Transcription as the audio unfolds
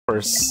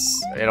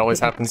course. It always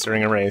happens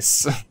during a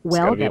race.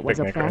 Well, that was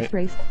a fast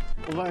race.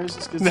 Well,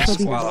 it's good That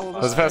to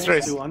was a fast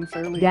race. to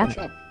unfairly Yeah. catch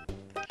up.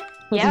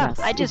 Yeah, Tobias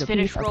I is just a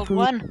finished piece of World fruit.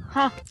 1.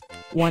 Huh.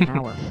 1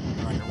 hour.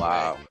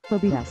 Wow.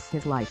 Tobias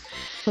is life.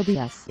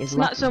 Tobias is It's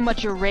not so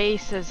much a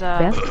race as a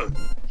best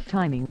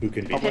timing. Who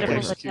can be Public pitiful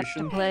better? attempt to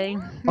execution. play.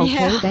 Okay,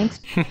 Yeah. thanks.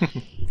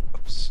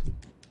 Oops.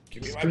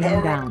 Give me my Stream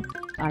power. down.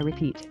 I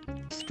repeat.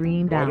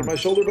 Stream Why did down. my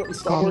shoulder button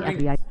stop Call me working?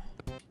 FBI.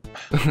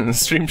 The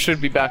stream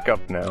should be back up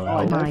now. Oh,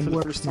 I died Mine for the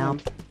works first now.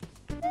 time.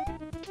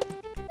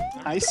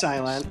 Hi,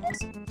 Silent.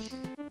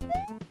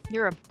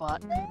 You're a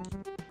butt.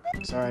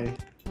 Sorry.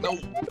 No.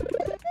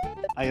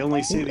 I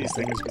only say these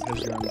things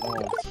because you're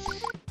involved.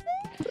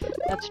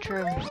 That's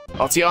true.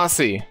 Alti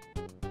Aussie!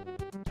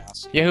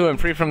 Yahoo, I'm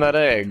free from that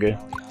egg.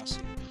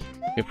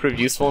 You'll prove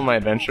useful in my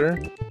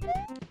adventure.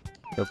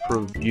 You'll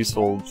prove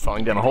useful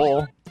falling down a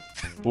hole.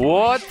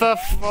 What the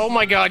f- Oh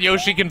my god,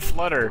 Yoshi can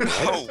flutter!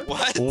 Oh,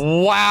 what?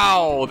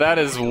 Wow, that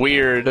is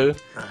weird.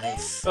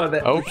 Nice. Oh,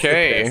 that,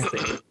 Okay. that's the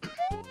best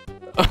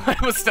thing.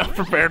 I was not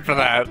prepared for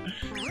that.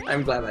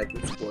 I'm glad I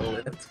could spoil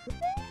it.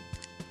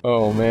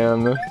 Oh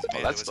man. Oh,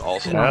 that's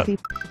awesome. Yeah. Naughty.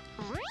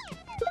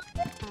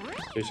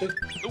 Seriously?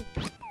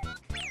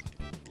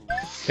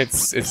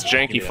 It's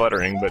janky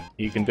fluttering, but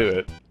you can do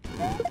it.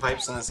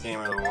 Pipes in this game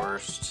are the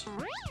worst.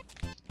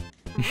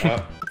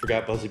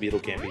 Forgot Buzzy Beetle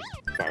can't be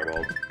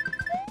fireballed.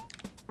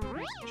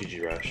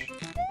 GG Rush.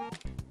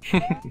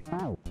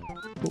 Wow.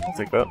 I'll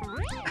take that.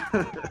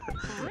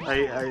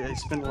 I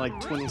spent like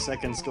 20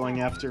 seconds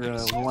going after a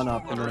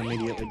 1-up and then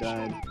immediately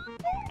died.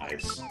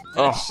 Nice.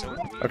 Oh,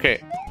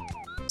 okay.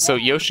 So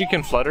Yoshi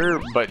can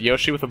flutter, but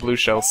Yoshi with a blue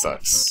shell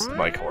sucks.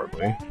 Like,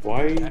 horribly.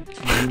 Why do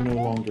you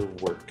no longer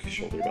work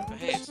shoulder But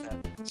hey, buttons? it's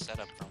that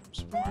setup from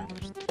Super Mario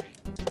Bros.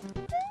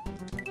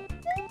 3.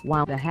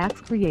 Wow, the Hacks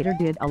creator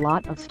did a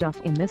lot of stuff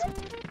in this.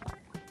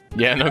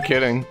 Yeah, no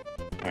kidding.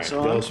 Alright,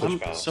 So, go switch I'm,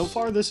 battles. so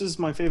far, this is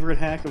my favorite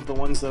hack of the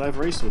ones that I've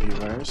raced with you,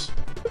 Virus.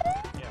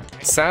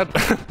 Sad.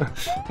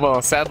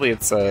 Well, sadly,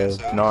 it's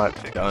not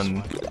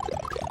done.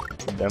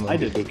 Demo. I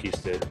did. Bookies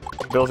did.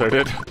 Builder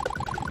did. I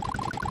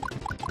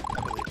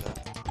believe that.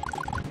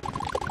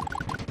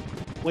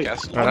 Wait,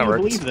 Yes. Oh, how that do you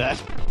worked. believe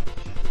that?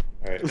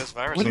 Alright. Because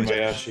Virus What was did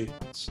Kobayashi.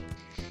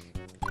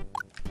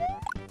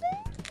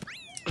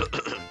 No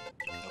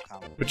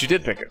comment. But you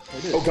did pick it. I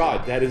did. Oh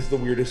god, that is the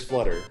weirdest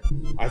flutter.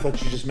 I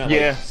thought you just meant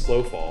Yeah. like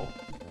slow fall.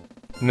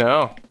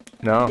 No.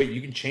 No. Wait,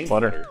 you can chain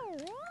Flutter. flutter.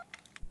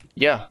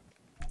 Yeah.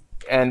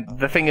 And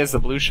the thing is, the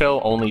blue shell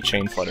only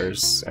chain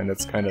flutters, and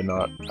it's kind of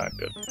not that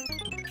good.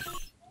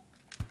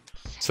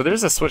 So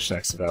there's a switch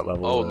next to that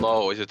level. Oh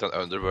no, is it an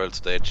underworld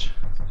stage?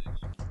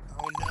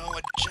 Oh no,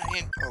 a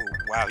giant. Oh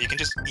wow, you can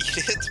just eat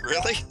it?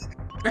 Really?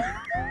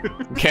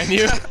 Can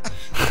you?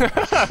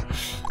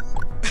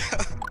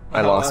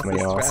 I lost my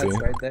Aussie strats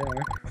Aussie. right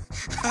there.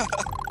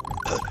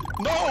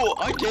 No,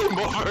 I game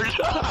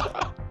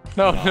over.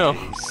 No, no.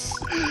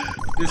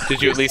 This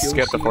Did you at least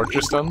get the Yoshi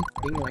fortress done?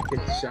 being like a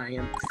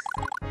giant.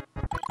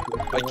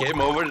 I game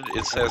over.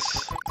 It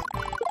says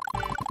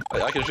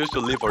I can choose to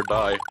live or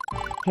die.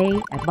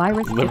 Hey, at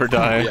Virus. Live or it's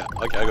time. die. Yeah,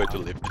 okay, I'm going to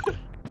live.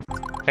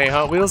 Hey,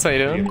 Hot Wheels, how you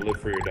You doing? gotta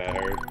live for your die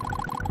hard.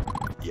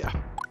 Yeah.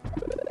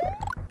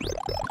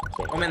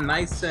 Oh man,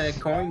 nice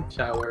coin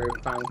shower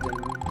fountain.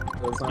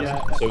 Goes on.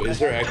 Yeah. So is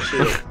there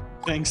actually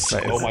Thanks.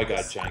 Nice. Oh my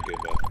god, giant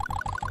Goomba.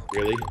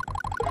 Really?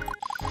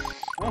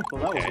 Oh,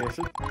 well, that was Okay. worth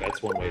it.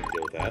 That's one way to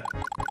deal with that.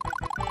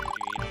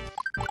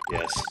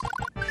 Yes.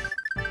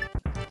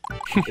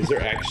 Is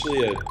there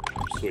actually a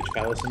Switch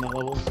Palace in that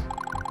level?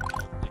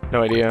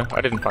 No idea.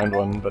 I didn't find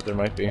one, but there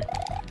might be.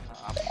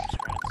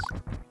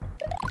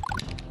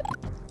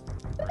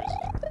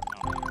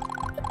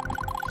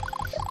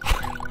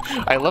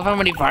 I love how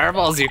many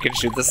fireballs you can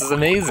shoot. This is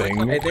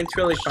amazing. I didn't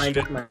really find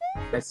it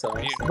myself.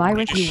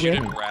 Virus, just you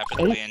shoot win. it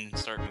rapidly 8. and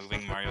start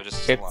moving. Mario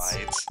just It's-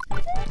 slides.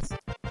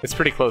 It's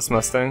pretty close,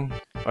 Mustang.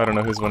 I don't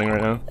know who's winning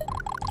right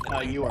now.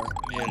 You are.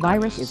 Man,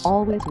 Virus is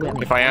always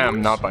winning. If I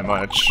am, not by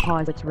much.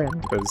 Cause it's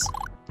rimmed. Because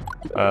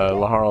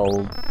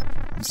Laharl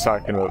was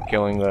talking about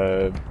killing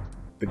the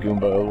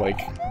Goomba like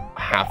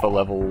half a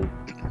level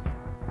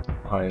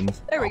behind.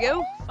 There we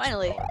go.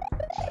 Finally.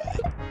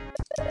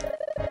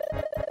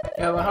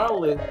 Yeah, the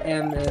Harley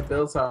and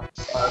Bills are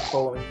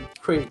following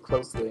pretty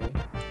closely.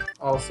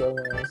 Also,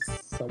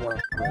 someone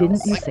else.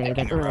 Didn't you say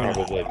that earlier?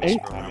 Probably. 8.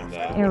 I'm in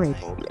the. Eric.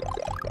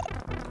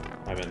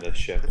 I'm in the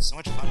ship. It's so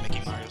much fun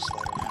making Mario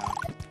slide around.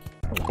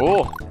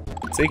 Oh,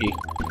 Ziggy.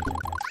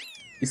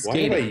 He's Why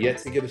have I skating. yet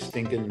to get a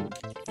stinking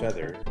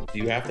feather? Do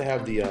you have to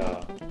have the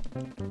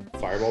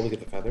fireball to get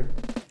the feather?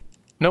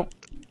 Nope.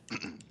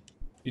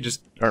 You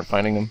just aren't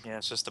finding them. Yeah,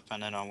 it's just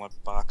dependent on what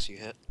box you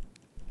hit.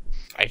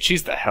 I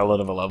cheesed the hell out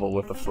of a level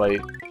with the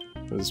flight.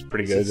 It was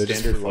pretty good. Is They it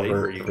just standard flew flight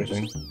over or you can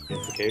everything. just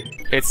inflicate?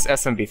 It's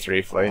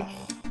SMB3 flight.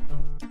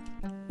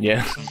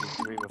 Yeah.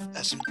 Agree with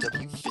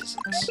SMW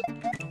physics.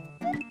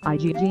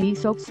 IGG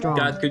so strong.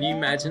 God, could you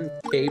imagine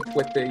Cape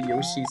with the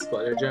Yoshi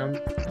flutter jump?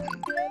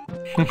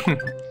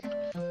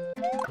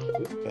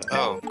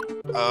 Oh,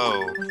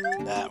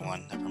 that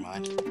one. Never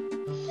mind.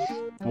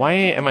 Why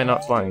am I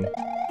not flying?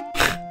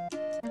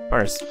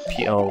 Mars,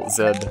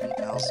 PLZ.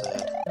 LZ.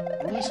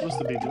 What am I supposed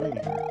to be doing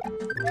here?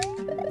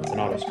 It's an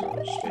auto scroll.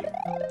 Just wait.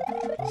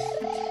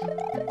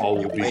 All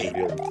will be Wait.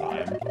 revealed in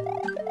time.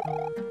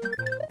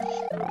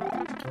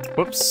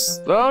 Whoops.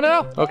 Oh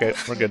no! Okay,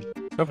 we're good.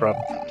 No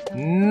problem.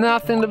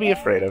 Nothing to be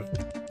afraid of.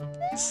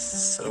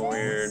 So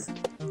weird.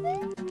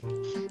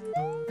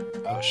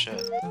 Oh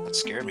shit. That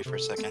scared me for a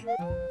second.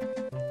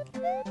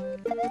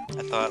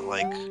 I thought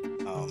like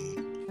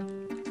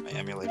my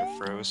emulator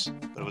froze,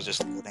 but it was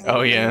just loading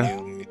Oh, a yeah.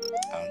 a new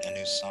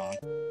song.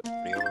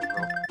 Pretty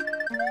overworld.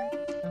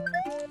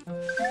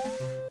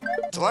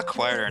 It's a lot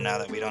quieter now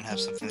that we don't have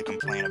something to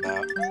complain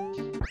about.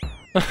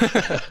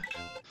 A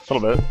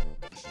little bit.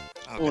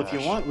 Oh, Well, if you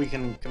gosh. want, we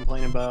can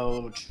complain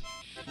about...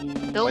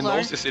 Those are.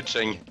 is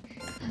itching.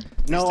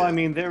 No, I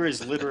mean, there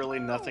is literally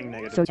nothing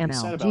negative So to be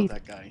said MLG. about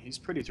that guy. He's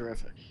pretty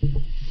terrific.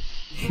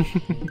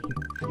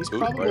 He's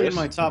probably in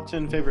my top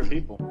 10 favorite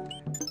people.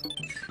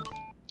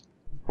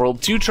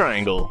 World 2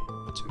 triangle.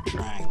 Two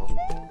triangle.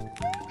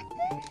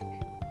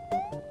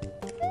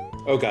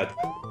 Oh god.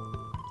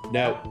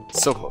 No.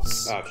 So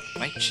close. Oh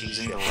Am I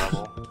cheesing the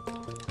level?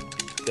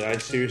 Did I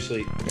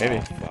seriously? Maybe.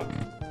 Oh, fuck. I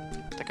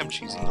think I'm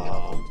cheesing the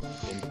level.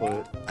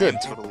 Input. Good.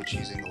 I'm totally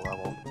cheesing the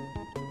level.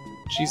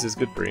 Cheese is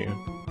good for you.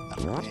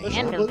 Especially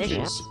And blue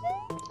delicious. cheese.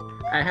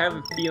 I have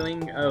a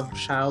feeling of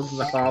Child of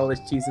the Hall is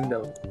choosing the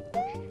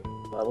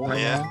level right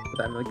Yeah. now,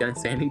 but I'm not gonna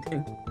say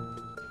anything.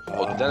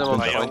 Well, then I will Oh, you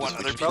find don't want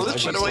this other picture. people to By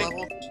cheese the the way,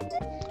 level?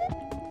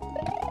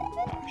 Oh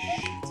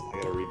shit. I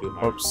gotta reboot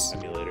my Oops.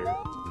 emulator.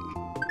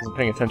 I'm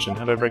paying attention.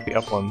 How do I break the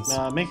up ones?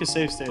 Make a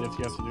save state if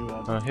you have to do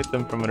that. Hit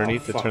them from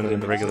underneath to fuck, turn I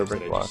them into didn't regular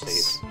realize brick that I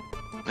just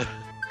blocks.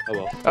 Oh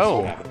well. That's Oh,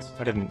 what happens.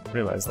 I didn't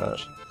realize that.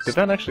 Did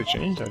that actually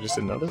change? I just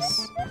didn't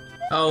notice.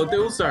 Oh,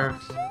 those are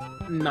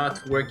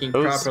not working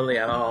Those- properly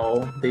at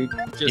all. They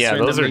just Yeah,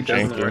 those are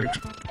randomly doesn't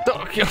janky.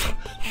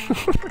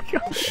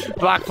 work.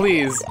 Block,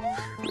 please!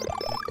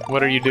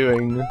 What are you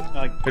doing?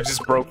 I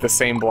just broke the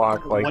same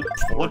block like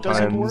four what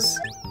doesn't times.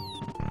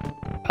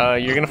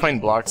 You're gonna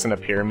find blocks in a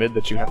pyramid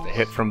that you have to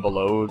hit from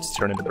below to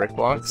turn into brick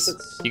blocks.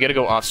 You gotta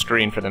go off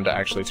screen for them to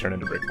actually turn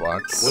into brick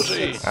blocks. What's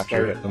that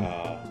After you start, hit them.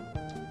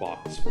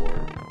 box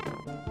for?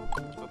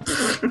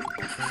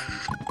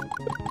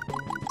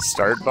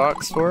 Start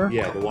box for?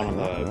 Yeah, the one on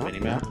the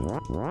minimap.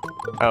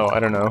 Oh, I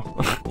don't know.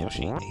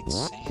 Yoshi ate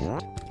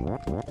sand.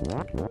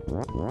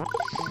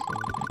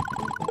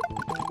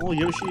 Well,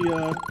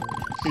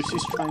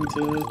 Yoshi's trying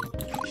to...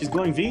 She's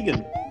going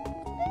vegan.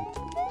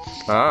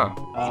 Ah.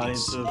 Eating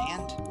It's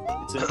sand?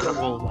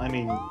 well, I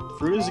mean,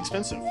 fruit is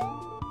expensive.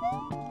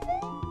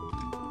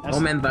 Oh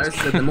man, that's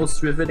the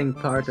most riveting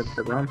part of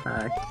the ROM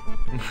hack.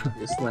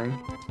 Obviously.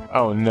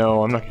 Oh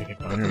no, I'm not gonna get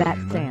boner. That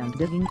sand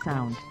digging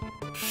sound.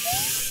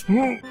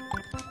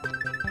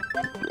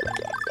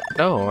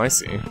 Oh, I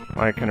see.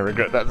 I kind of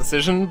regret that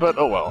decision, but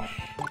oh well.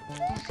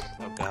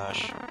 Oh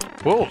gosh.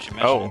 Whoa! Did you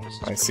mention Oh, it? This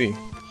is I see.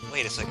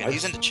 Wait a second,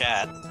 he's in the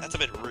chat. That's a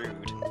bit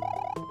rude.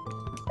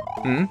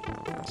 Hmm?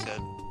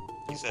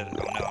 He said, oh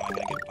no, am I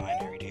gonna get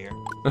binaried here?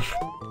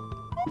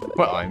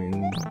 Well, I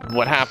mean,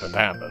 what happened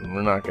happened.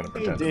 We're not gonna Hey,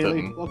 pretend it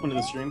Daily, didn't. welcome to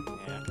the stream.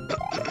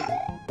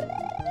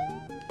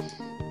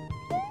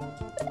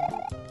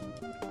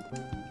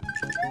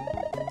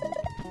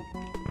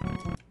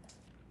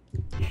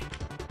 Yeah.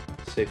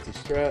 Safety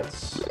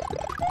struts.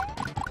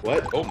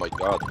 What? oh my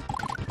god.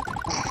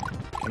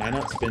 Can I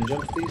not spin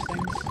jump these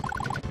things?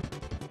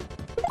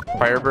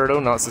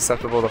 Firebirdo, not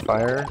susceptible to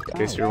fire, in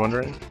case you're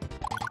wondering.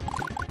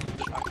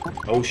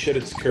 Oh shit,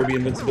 it's Kirby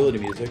invincibility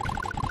music.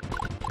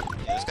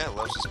 Yeah, this guy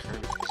loves his Kirby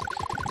music.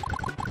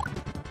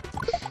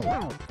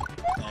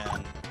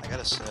 And I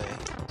gotta say,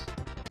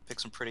 pick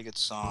some pretty good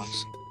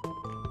songs.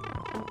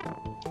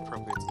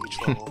 Appropriate to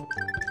each level.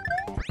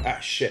 Ah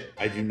shit,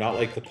 I do not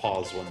like the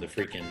pause when the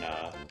freaking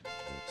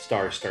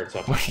star starts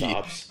up and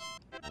stops.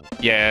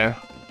 Yeah,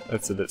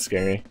 that's a bit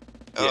scary.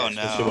 Oh Yeah,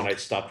 especially when no. I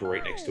stopped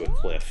right next to a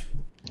cliff.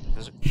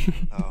 Is it...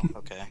 Oh,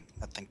 okay.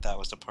 I think that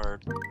was the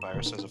part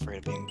Virus was afraid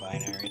of being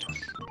binaried.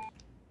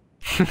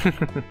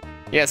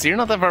 Yeah, so you're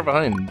not that far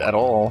behind at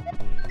all.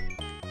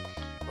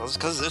 Well, it's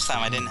because this time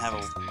I didn't have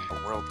a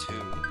World 2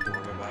 to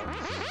worry about.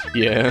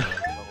 Yeah.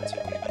 Level 2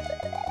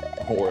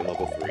 even. Or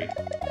level 3.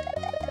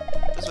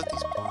 What is with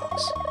these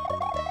blocks?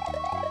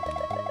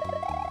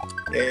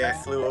 Hey, I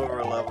flew over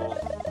a level.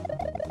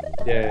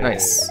 Yeah.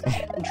 Nice.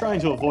 I'm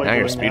trying to avoid Now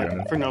you're doing that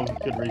speedrunning. for no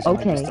good reason.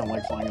 I just Okay. don't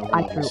like flying over I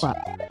levels. threw up.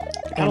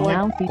 Kinda And like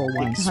now feel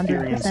 100%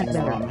 experiencing the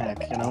better. ROM hack,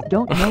 you know?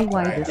 Don't know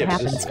why this Yeah, but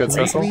happens it's to good, me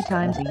Cecil. 3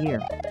 times a year.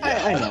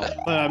 I know,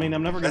 but I mean,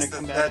 I'm never gonna That's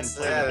come the, back and that's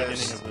play yeah, the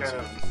it's beginning of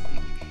kind this. of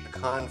a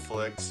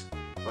conflict.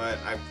 But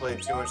I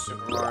played too much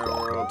Super Mario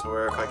World to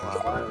where if I can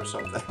fly or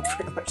something, I'm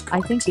pretty much. I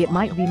think it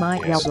might be my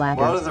Yes. A lot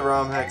bladder. of the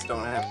ROM hacks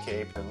don't have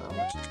cape in them,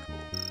 which is cool.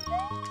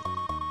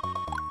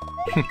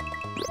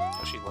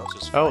 Oh, she loves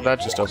his Oh, fight. that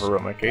just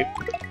overwrote my cape.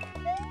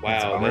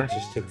 Wow, Bummer. that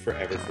just took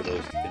forever for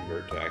those to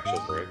convert to actual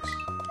bricks.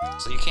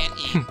 So you can't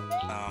eat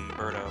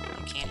Birdo, but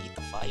you can't eat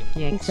the fire.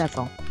 Yay,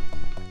 Cecil.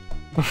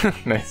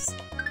 Nice.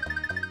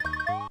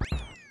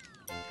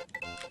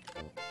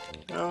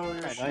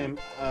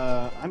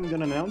 I'm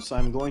gonna announce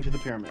I'm going to the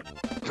pyramid.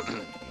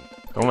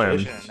 Oh man.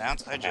 should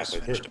announce I just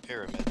finished a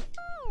pyramid.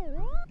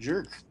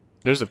 Jerk.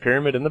 There's a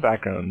pyramid in the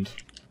background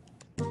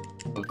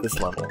of this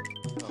level.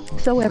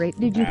 So what rate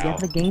did you Wow. give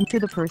the game to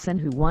the person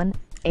who won?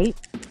 8?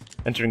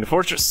 Entering the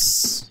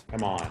fortress.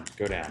 Come on,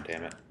 go down,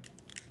 damn it.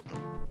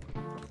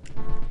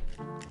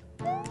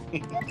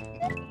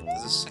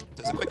 Does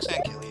a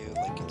quicksand kill you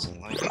like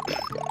instantly?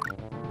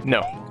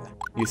 No.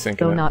 You sink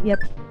So in it. not yet.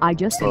 I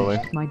just Slowly.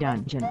 finished my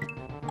dungeon.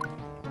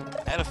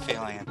 I had a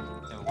feeling it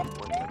wouldn't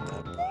work like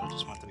that, but I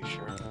just wanted to be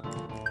sure.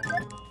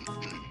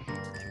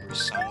 Every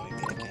son we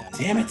meet again.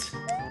 Damn it!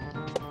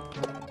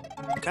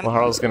 Kinda- Well,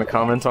 Harl's gonna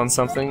comment on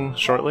something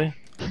shortly.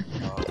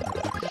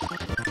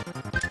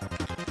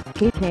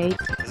 KK,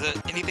 Is it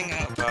anything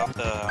about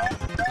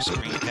the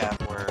screen cap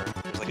where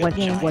there's like what a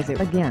game giant, was it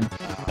again?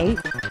 8?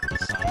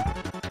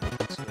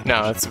 sun?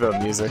 No, it's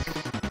about music.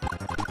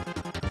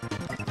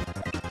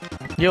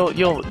 You'll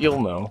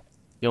know.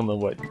 You'll know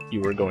what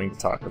you were going to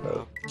talk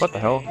about. What the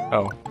hell?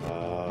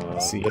 Oh,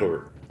 see.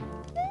 Middle.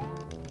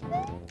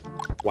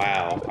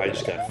 Wow, I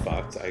just got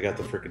fucked. I got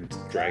the freaking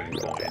dragon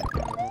coin.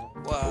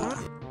 Wow.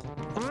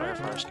 The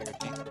Firefire scared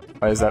me.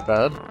 Why is that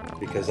bad?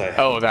 Because I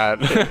Oh, that.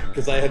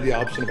 because I had the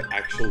option of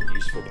actual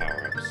useful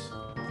power-ups.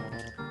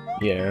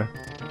 Yeah.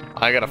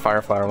 I got a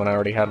Fireflower when I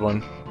already had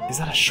one. Is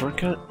that a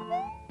shortcut?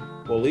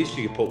 Well, at least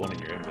you could put one in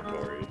your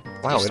inventory.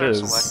 Wow, Just it start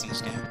is. selecting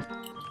this game.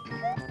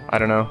 I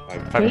don't know. I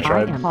haven't I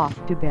tried. am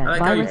off to bed. I like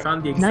how you Virus,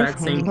 found the nice exact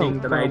same hanging thing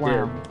hope that for I a did.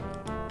 while.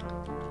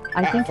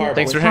 I think Fire it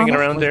Thanks for was hanging Thomas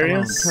around, was alone,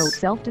 Darius. so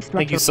self-destructive.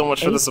 Thank you so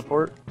much for the 8.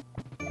 support.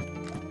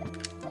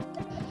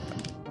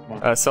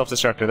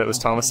 Self-destructor, that was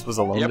Thomas was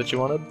alone that you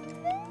wanted?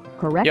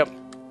 Correct? Yep.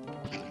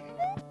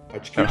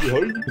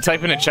 Oh. You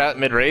type in a chat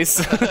mid-race.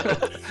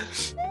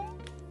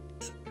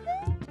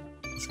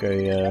 This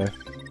guy,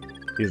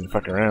 he doesn't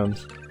fuck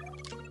around.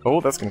 Oh,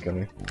 that's gonna kill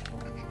me.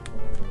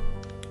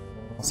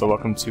 Also,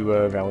 welcome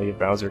to Valley of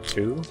Bowser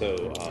 2. So,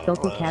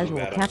 Filthy too casual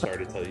bad I'm kappa.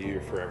 sorry to tell you,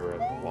 you're forever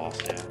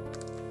lost now.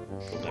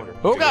 You'll never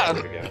Oh figure out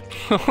god! where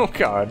to go. Oh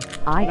god.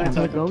 I am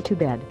to go to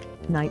bed.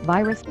 Night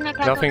Virus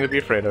Nothing to be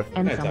afraid of.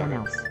 and Night, someone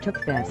Taco. else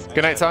took best.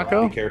 Good night,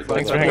 Taco. Be careful.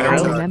 Thanks for Don't hanging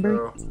get- around.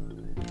 Remember,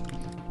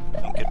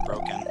 Don't get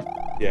broken.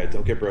 Yeah,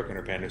 don't get broken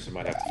or Panderson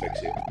might have to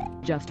fix you.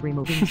 just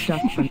removing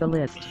stuff from the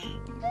list.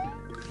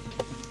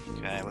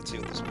 Okay, let's see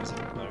what this music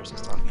virus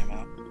is talking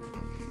about.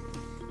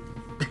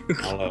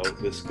 I don't know,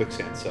 this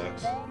quicksand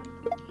sucks. I'm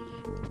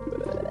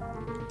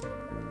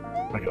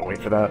not gonna wait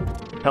for that.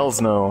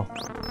 Hells no.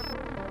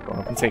 Go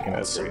up and taking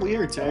It's so it.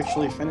 weird to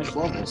actually finish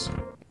levels.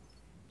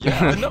 Yeah,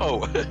 I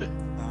know.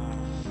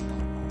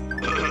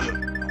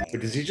 But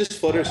does he just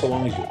flutter so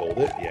long as you hold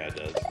it? Yeah, it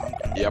does.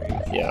 Yep.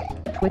 Yeah.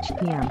 Twitch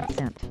PM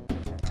sent.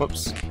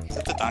 Whoops. Is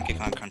that the Donkey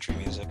Kong Country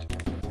music?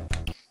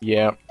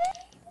 Yeah.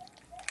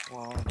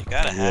 Well, you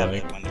gotta have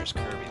Like- it when there's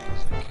Kirby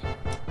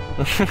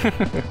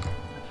music.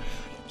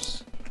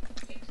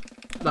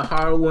 The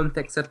horror won't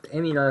accept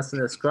any less than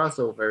this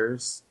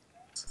crossovers.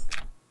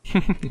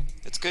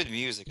 It's good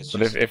music. It's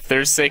But just if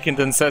there's Seiken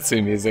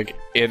Densetsu music,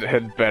 it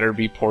had better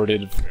be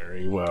ported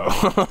very well.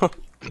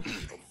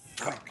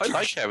 I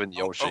like having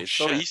Yoshi. Oh, It's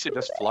so shit. easy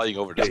just flying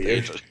over the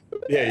Yeah, stage.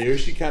 Yeah,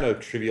 Yoshi kind of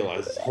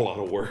trivializes a lot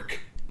of work.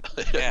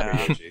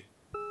 yeah. Yoshi.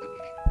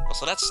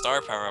 Also, that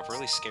star power up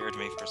really scared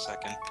me for a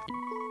second.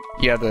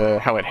 Yeah,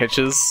 how it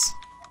hitches.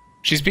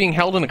 She's being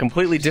held in a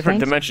completely different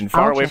Thanks. dimension,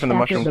 far I'll away check from the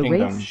after Mushroom the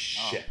Kingdom. race.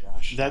 Shit. Oh,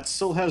 gosh. That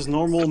still has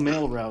normal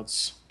mail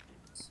routes.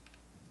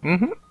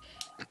 Mm-hmm.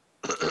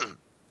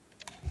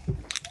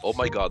 Oh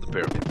my god, the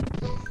pyramid.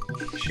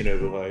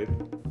 Shinobu vibe.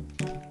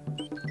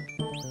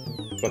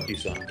 Fuck you,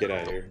 son. Get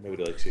out of here.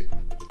 Nobody likes you.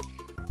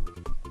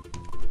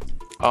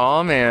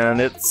 Aw man,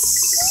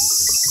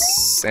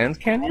 it's Sand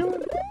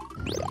Canyon?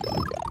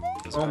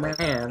 Oh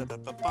man.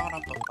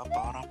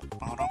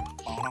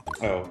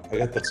 Oh, I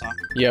got the... That song?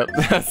 Yep,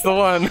 that's the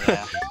one.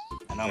 Yeah.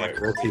 I know my Alright,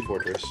 roll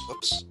T-Fortress.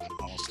 Whoops.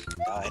 Almost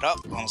died up.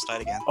 Almost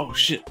died again. Oh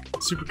shit,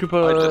 Super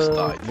Koopa. I just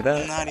died. Did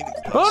that- Not even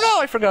close. Oh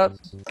no, I forgot.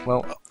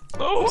 Well,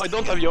 Oh, I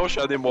don't have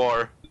Yoshi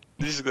anymore.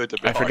 This is going to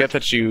be I forget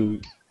that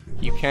you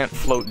can't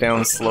float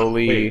down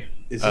slowly Wait,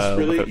 is this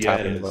really? without Yeah,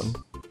 tapping it is.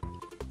 them.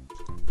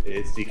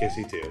 It's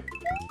DKC2.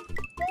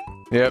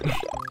 Yep.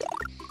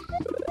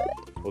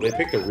 Well, they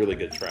picked a really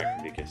good track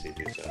from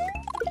DKC2, so...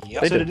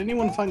 Yep. They So did. did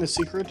anyone find the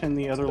secret in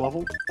the other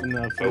level? In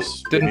the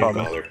first... Didn't Didn't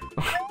bother.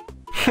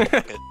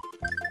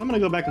 I'm gonna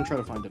go back and try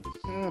to find it.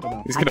 I don't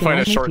know. He's I gonna can find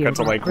a only shortcut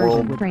to feel like that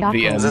world version with the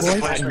Rentathon end. Is this a voice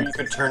place where and you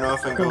can turn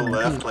off and go Going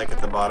left, deep. like at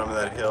the bottom of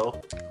that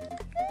hill?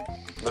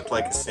 Looked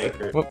like a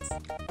secret. Whoops.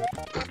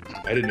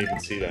 I didn't even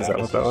see that. Is that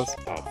what that was?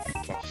 Oh,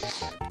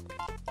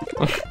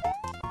 fuck.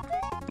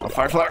 A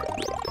Fireflower.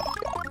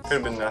 Could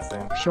have been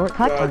nothing.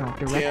 Shortcut God tunnel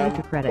directly damn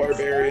to credits.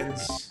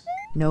 Barbarians.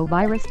 No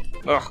virus.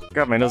 Oh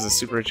god, my nose is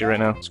super itchy right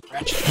now.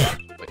 Scratch it.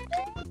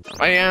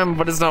 I am,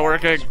 but it's not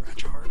working.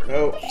 Scratch harder.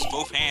 No. Use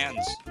both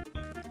hands.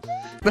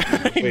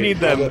 I Wait, need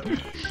them.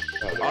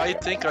 I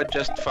think I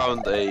just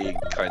found a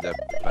kind of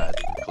bad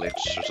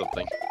glitch or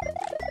something.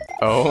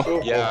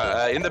 Oh.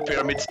 Yeah, in the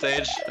pyramid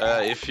stage,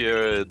 if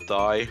you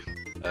die,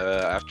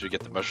 after you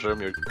get the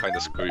mushroom, you're kind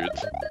of screwed.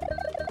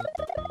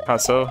 How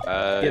so?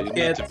 You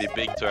need to be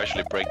big to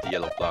actually break the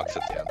yellow blocks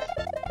at the end.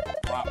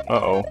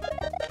 Uh-oh.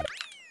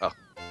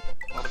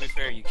 Well, to be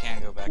fair, you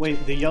can go back.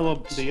 Wait, the yellow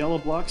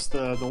blocks,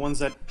 the ones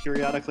that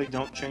periodically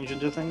don't change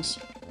into things.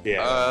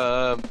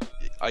 Yeah.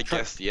 I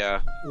guess,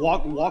 yeah.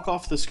 Walk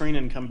off the screen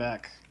and come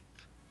back.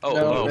 Oh,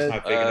 No, no. It's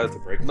not big enough to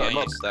break no, them.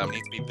 not You them.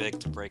 need to be big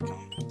to break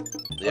them.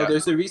 Yeah. Oh,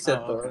 there's a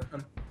reset bar,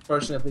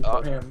 unfortunately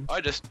for him.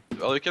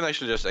 Well, you can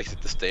actually just exit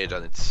the stage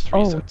and it's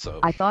Oh, reset, so.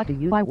 I thought the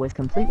UI was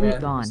completely Yeah,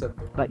 gone, reset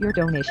bar. but your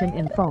donation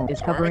info is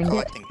So why are we covering it.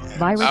 collecting eggs?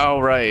 Virus. Oh,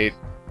 right.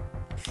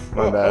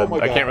 My Oh, bad. oh my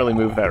I God. can't really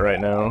move that right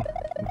now,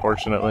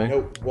 unfortunately.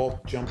 No,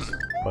 Walt jumps.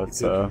 But,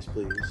 Please.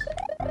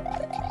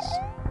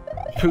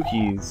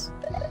 Pookies.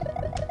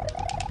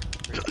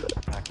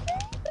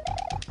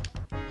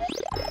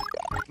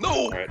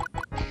 No! Alright.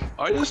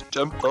 I just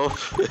jumped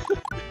off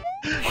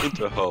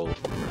into a hole.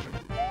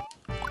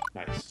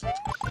 Nice.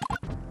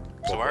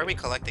 So why are we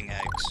collecting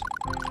eggs?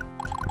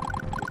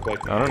 I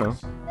don't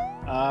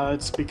know.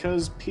 It's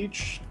because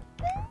Peach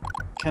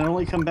can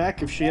only come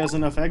back if she has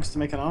enough eggs to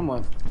make an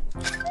omelet.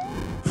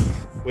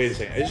 Wait a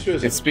second. I just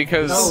realized It's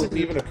because... this isn't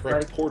even a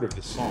correct port of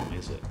this song,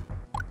 is it?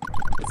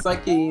 It's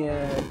like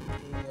a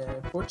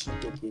fortune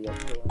cookie.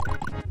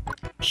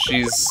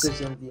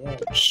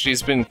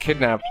 She's been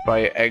kidnapped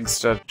by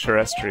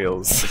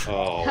extraterrestrials.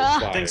 Oh,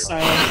 Thanks,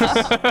 fire.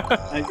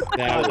 Silence.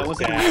 That was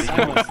wasn't bad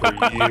Silence. for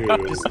you.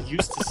 I'm just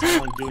used to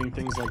Silent doing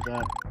things like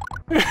that.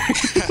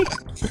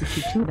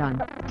 52 done.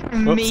 Whoops, I just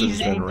ran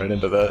Amazing. right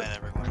into that.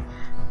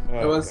 Oh,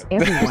 It was- God.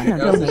 Everyone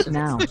donate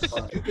now.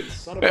 Stupid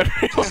son of a...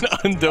 Everyone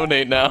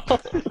undonate now.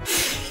 Come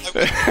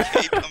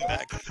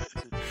back.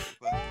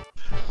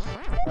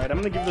 Alright, I'm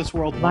gonna give this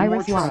world one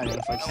more Virus try, lock. and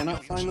if I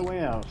cannot find the way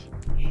out,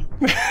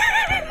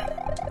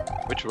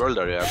 Which world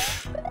are you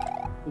at?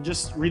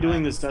 just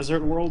redoing this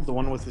desert world, the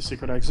one with the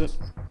secret exit.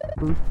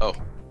 Oh.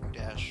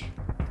 Dash.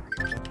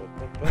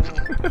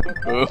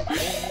 Boo.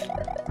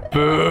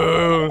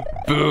 Boo.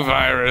 Boo,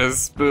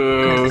 virus.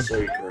 Boo.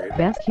 So great.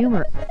 Best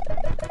humor.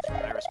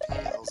 Virus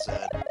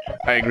PLZ.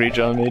 I agree,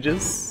 John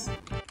Mages.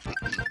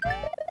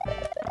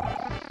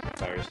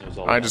 Cyrus knows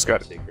all I about just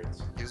got-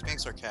 secrets. He was being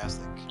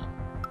sarcastic.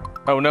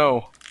 Oh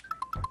no.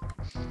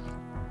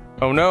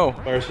 Oh no.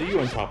 Cyrus, are you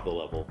on top of the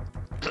level?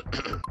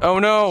 Oh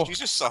no. Did you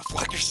just soft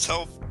lock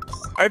yourself?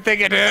 I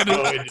think I did.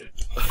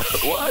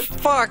 What?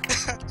 Fuck.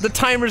 The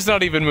timer's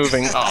not even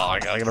moving. Oh, I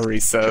gotta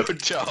reset.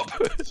 Good job.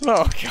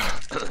 Oh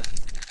god.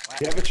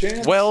 You have a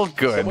chance. Well,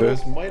 good. Someone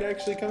else might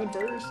actually come in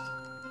first.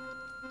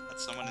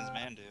 That's someone his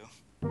man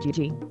do.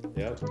 GG.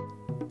 Yep.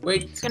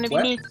 Wait, It's gonna be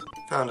what? me.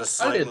 Found a How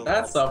slight did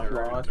that soft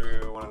loophole lock?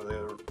 through one of the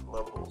other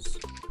levels.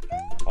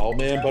 All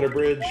man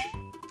Butterbridge.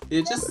 Did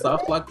it just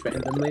soft lock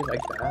randomly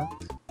like that?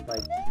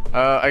 Like,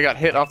 I got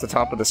hit off the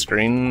top of the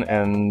screen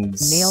and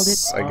Nailed it.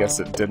 I guess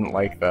it didn't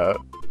like that.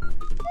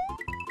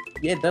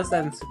 yeah, it does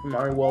that in Super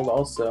Mario World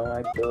also,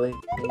 I believe.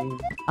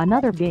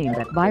 Another game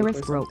that virus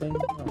Or broke.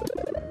 something?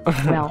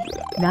 Oh. Well,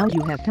 now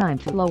you have time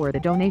to lower the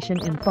donation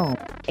info.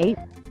 8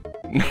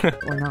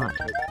 or not.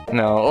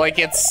 No, like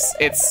it's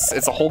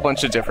a whole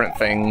bunch of different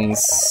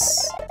things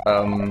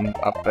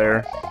up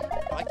there.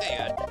 I like that you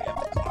have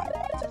to climb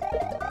to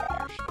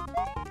the airship.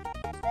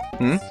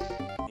 Hmm?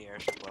 The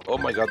airship level. Oh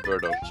my god,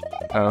 Birdo.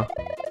 Oh.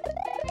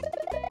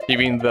 You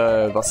mean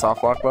the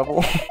soft lock level?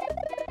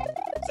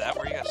 Is that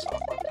where you got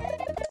soft locked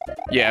on?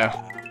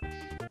 Yeah.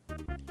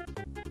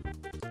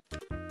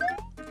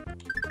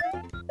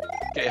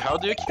 Okay, how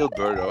do you kill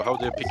Birdo? How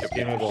do you pick up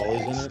Game of All,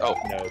 isn't it? Oh.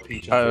 No,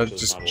 Peach. unfortunately, is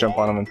Just not jump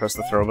allowed. on him and press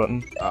the throw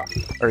button.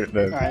 Or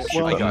the Alright, shoot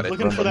well, I got it.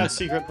 looking for button. that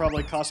secret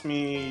probably cost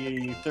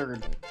me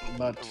third,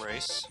 but The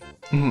race.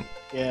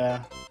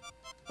 yeah.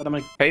 But I'm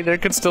like, Hey, there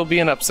could still be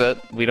an upset.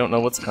 We don't know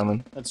what's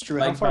coming. that's true.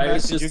 How Like, far back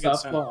virus did you just get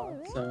soft sent? lock,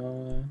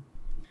 so...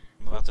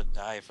 I'm about to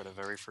die for the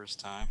very first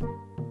time.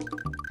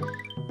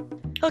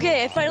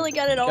 Okay, I finally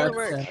got it all to Got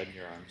work. sent. Hide in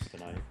your arms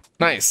tonight.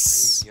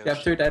 Nice. Yoshi. Got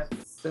through that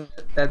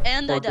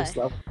And I fortress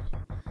die. level.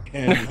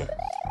 And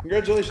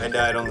congratulations. I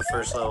died on the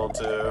first level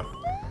too.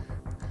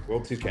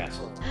 World 2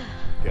 Castle.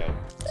 Go.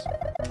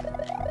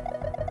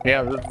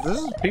 Yeah, this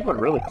is, people are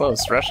really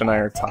close. Rush and I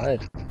are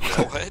tied.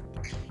 What?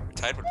 You're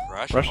tied with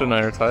Rush? Rush and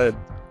I are tied.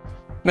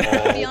 To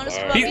be honest,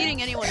 All about right.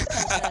 beating anyone is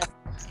kind of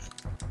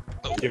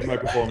sad. Given my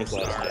performance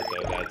last night,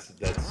 though,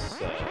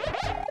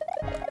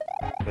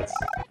 that's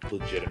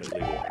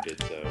legitimately warranted.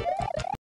 So